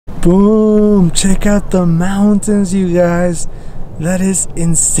Boom! Check out the mountains, you guys. That is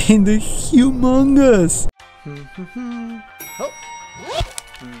insane. They're humongous. Oh.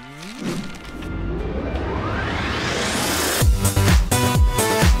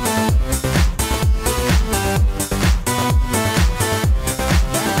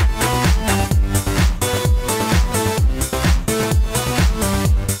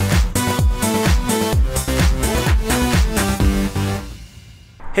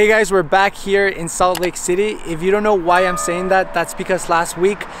 Hey guys, we're back here in Salt Lake City. If you don't know why I'm saying that, that's because last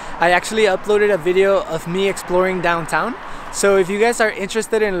week I actually uploaded a video of me exploring downtown. So if you guys are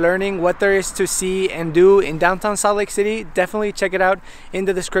interested in learning what there is to see and do in downtown Salt Lake City, definitely check it out in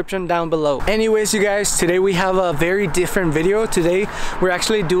the description down below. Anyways, you guys, today we have a very different video. Today we're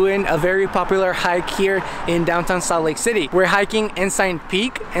actually doing a very popular hike here in downtown Salt Lake City. We're hiking Ensign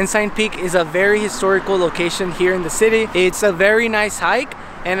Peak. Ensign Peak is a very historical location here in the city. It's a very nice hike,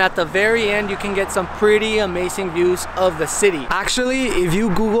 and at the very end you can get some pretty amazing views of the city. Actually, if you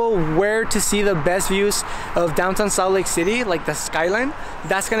Google where to see the best views of downtown Salt Lake City, like the skyline,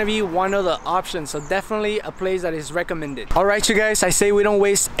 that's gonna be one of the options. So definitely a place that is recommended. All right, you guys, I say we don't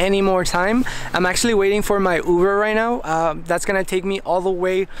waste any more time. I'm actually waiting for my Uber right now. That's gonna take me all the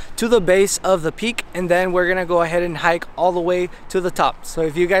way to the base of the peak, and then we're gonna go ahead and hike all the way to the top. So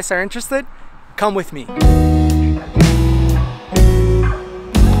if you guys are interested, come with me.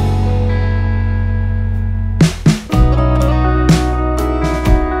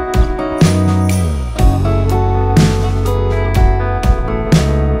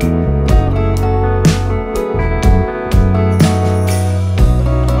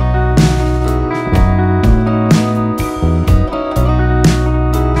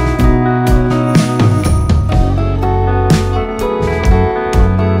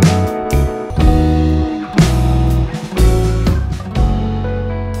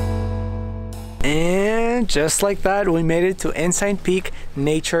 Just like that, we made it to Ensign Peak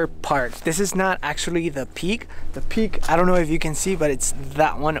Nature Park. This is not actually the peak. The peak, I don't know if you can see, but it's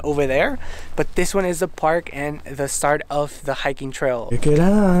that one over there. But this one is the park and the start of the hiking trail. Check it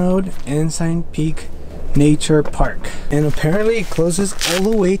out, Ensign Peak Nature Park. And apparently it closes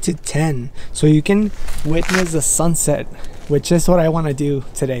all the way to 10. So you can witness the sunset, which is what I want to do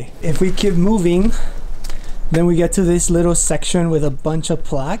today. If we keep moving, then we get to this little section with a bunch of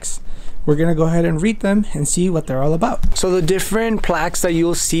plaques. We're gonna go ahead and read them and see what they're all about. So the different plaques that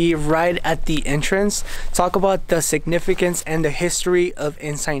you'll see right at the entrance talk about the significance and the history of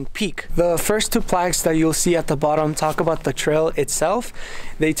Ensign Peak. The first two plaques that you'll see at the bottom talk about the trail itself.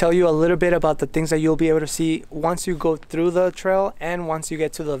 They tell you a little bit about the things that you'll be able to see once you go through the trail and once you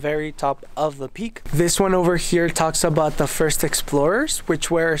get to the very top of the peak. This one over here talks about the first explorers, which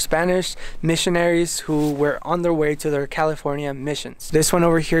were Spanish missionaries who were on their way to their California missions. This one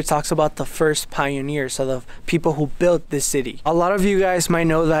over here talks about the first pioneers, so the people who built this city. A lot of you guys might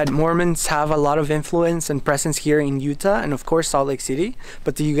know that Mormons have a lot of influence and presence here in Utah and of course Salt Lake City,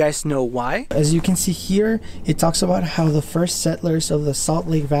 but do you guys know why? As you can see here, it talks about how the first settlers of the Salt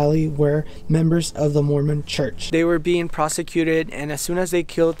Lake Valley were members of the Mormon Church. They were being prosecuted, and as soon as they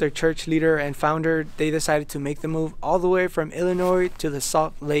killed their church leader and founder, they decided to make the move all the way from Illinois to the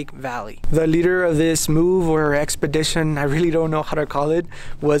Salt Lake Valley. The leader of this move or expedition, I really don't know how to call it,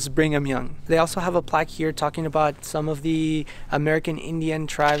 was Brigham Young. They also have a plaque here talking about some of the American Indian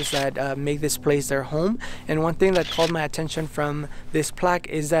tribes that make this place their home. And one thing that called my attention from this plaque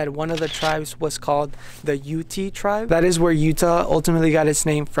is that one of the tribes was called the UT tribe. That is where Utah ultimately got its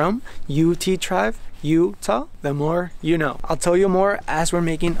name from. UT tribe, Utah, the more you know. I'll tell you more as we're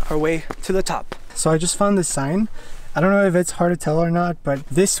making our way to the top. So I just found this sign. I don't know if it's hard to tell or not, but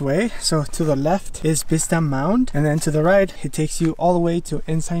this way, so to the left is Vista Mound, and then to the right, it takes you all the way to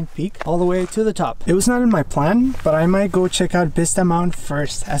Ensign Peak, all the way to the top. It was not in my plan, but I might go check out Vista Mound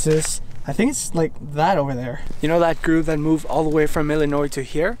first, as is, I think it's like that over there. You know that group that moved all the way from Illinois to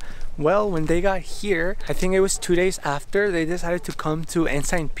here? Well, when they got here, I think it was 2 days after, they decided to come to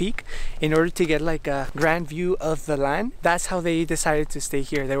Ensign Peak in order to get like a grand view of the land. That's how they decided to stay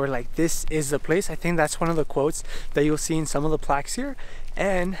here. They were like, this is the place. I think that's one of the quotes that you'll see in some of the plaques here.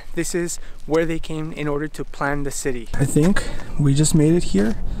 And this is where they came in order to plan the city. I think we just made it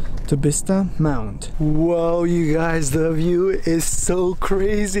here to Vista Mound. Whoa, you guys, the view is so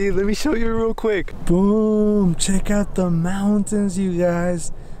crazy. Let me show you real quick. Boom, check out the mountains, you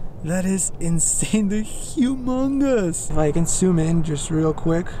guys. That is insane. They're humongous. If I can zoom in just real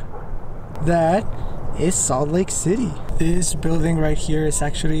quick, that is Salt Lake City. This building right here is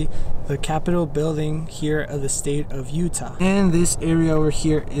actually the Capitol building here of the state of Utah. And this area over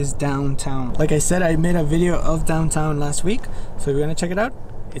here is downtown. Like I said, I made a video of downtown last week, so if you want to check it out,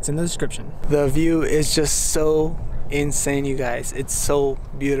 It's in the description. The view is just so insane, you guys. It's so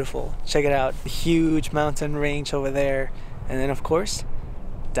beautiful. Check it out. Huge mountain range over there. And then of course,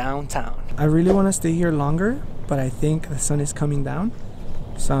 downtown. I really want to stay here longer, but I think the sun is coming down.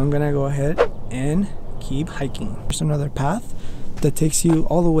 So I'm gonna go ahead and keep hiking. There's another path that takes you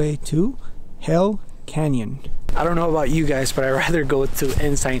all the way to Hell Canyon. I don't know about you guys, but I'd rather go to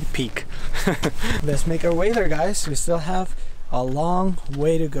Ensign Peak. Let's make our way there, guys. We still have a long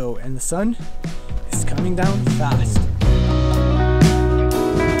way to go and the sun is coming down fast.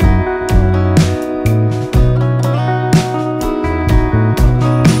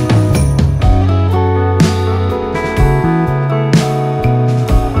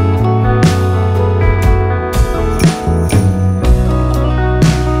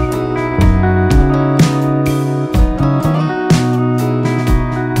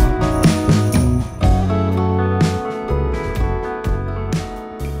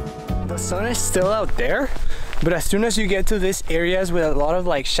 Still out there, but as soon as you get to these areas with a lot of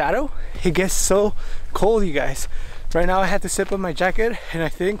like shadow, it gets so cold, you guys. Right now I had to zip up my jacket and I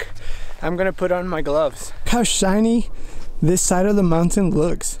think I'm gonna put on my gloves. Look how shiny this side of the mountain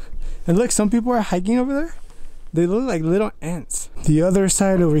looks. And look, some people are hiking over there. They look like little ants. The other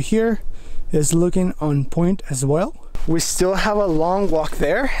side over here is looking on point as well. We still have a long walk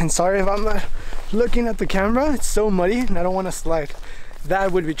there, and sorry if I'm not looking at the camera, it's so muddy and I don't want to slide.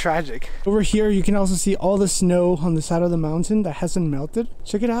 That would be tragic. Over here you can also see all the snow on the side of the mountain that hasn't melted.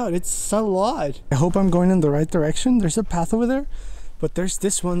 Check it out, it's a lot. I hope I'm going in the right direction. There's a path over there, but there's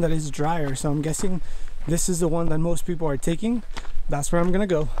this one that is drier, so I'm guessing this is the one that most people are taking. That's where I'm gonna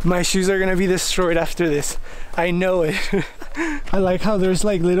go. My shoes are gonna be destroyed after this. I know it. I like how there's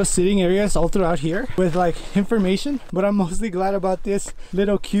like little sitting areas all throughout here with like information, but I'm mostly glad about this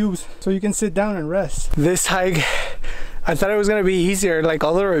little cubes so you can sit down and rest. This hike, I thought it was gonna be easier, like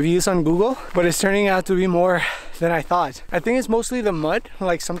all the reviews on Google, but it's turning out to be more than I thought. I think it's mostly the mud.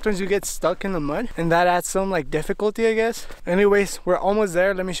 Like sometimes you get stuck in the mud and that adds some like difficulty, I guess. Anyways, we're almost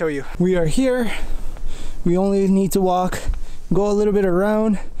there. Let me show you. We are here. We only need to walk, go a little bit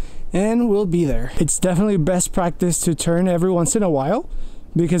around, and we'll be there. It's definitely best practice to turn every once in a while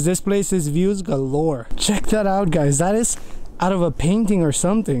because this place is views galore. Check that out, guys. That is out of a painting or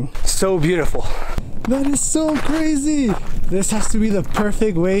something. So beautiful. That is so crazy. This has to be the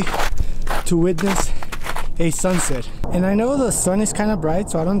perfect way to witness a sunset. And I know the sun is kind of bright,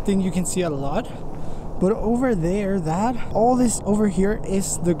 so I don't think you can see a lot. But over there, all this over here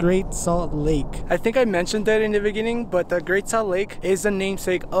is the Great Salt Lake. I think I mentioned that in the beginning, but the Great Salt Lake is the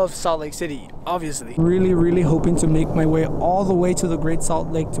namesake of Salt Lake City, obviously. Really hoping to make my way all the way to the Great Salt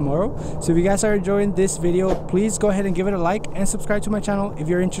Lake tomorrow. So if you guys are enjoying this video, please go ahead and give it a like and subscribe to my channel if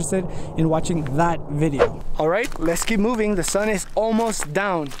you're interested in watching that video. All right, let's keep moving. The sun is almost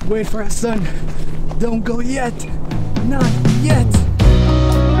down. Wait for us, sun. Don't go yet. Not yet.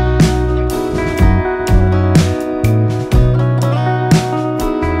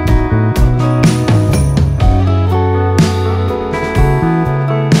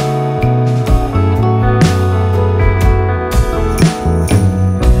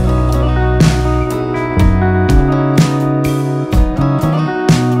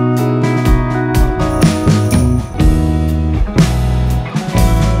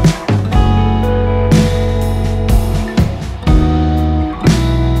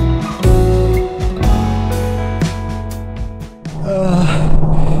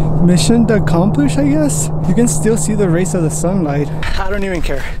 Mission accomplished, I guess. You can still see the rays of the sunlight. I don't even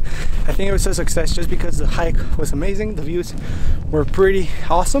care. I think it was a success just because the hike was amazing. The views were pretty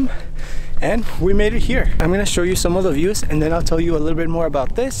awesome and we made it here. I'm gonna show you some of the views and then I'll tell you a little bit more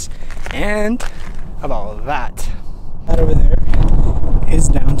about this and about that. That over there is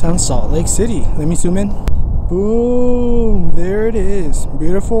downtown Salt Lake City. Let me zoom in. Boom, there it is.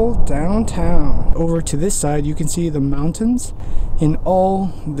 Beautiful downtown. Over to this side you can see the mountains in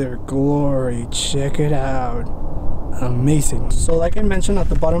all their glory. Check it out. Amazing. So like I mentioned at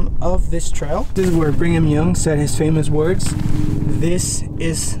the bottom of this trail, this is where Brigham Young said his famous words, "This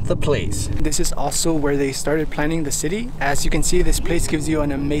is the place." This is also where they started planning the city. As you can see, this place gives you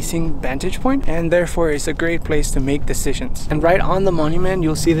an amazing vantage point and therefore it's a great place to make decisions. And right on the monument,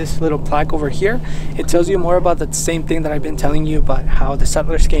 you'll see this little plaque over here. It tells you more about the same thing that I've been telling you about how the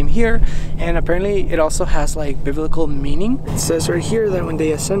settlers came here, and apparently it also has like biblical meaning. It says right here that when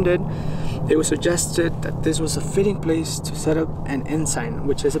they ascended, it was suggested that this was a fitting place to set up an ensign,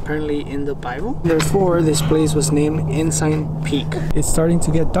 which is apparently in the Bible. Therefore, this place was named Ensign Peak. It's starting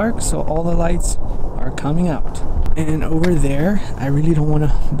to get dark, so all the lights are coming out. And over there, I really don't want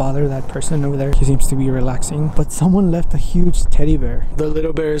to bother that person over there. He seems to be relaxing, but someone left a huge teddy bear. The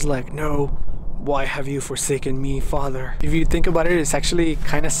little bear is like, no, why have you forsaken me, Father? If you think about it, it's actually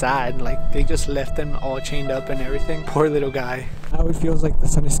kind of sad. Like, they just left him all chained up and everything. Poor little guy. Now it feels like the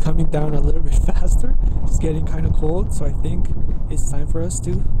sun is coming down a little bit faster. It's getting kind of cold, so I think it's time for us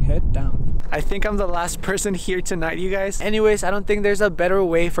to head down. I think I'm the last person here tonight, you guys. Anyways, I don't think there's a better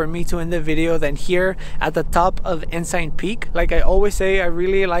way for me to end the video than here at the top of Ensign Peak. Like I always say, I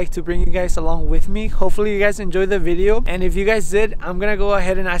really like to bring you guys along with me. Hopefully you guys enjoyed the video, and if you guys did, I'm gonna go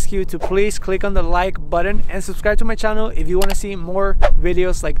ahead and ask you to please click on the like button and subscribe to my channel if you want to see more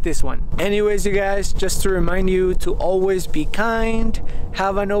videos like this one. Anyways, you guys, just to remind you to always be kind,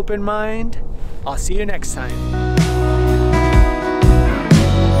 have an open mind. I'll see you next time.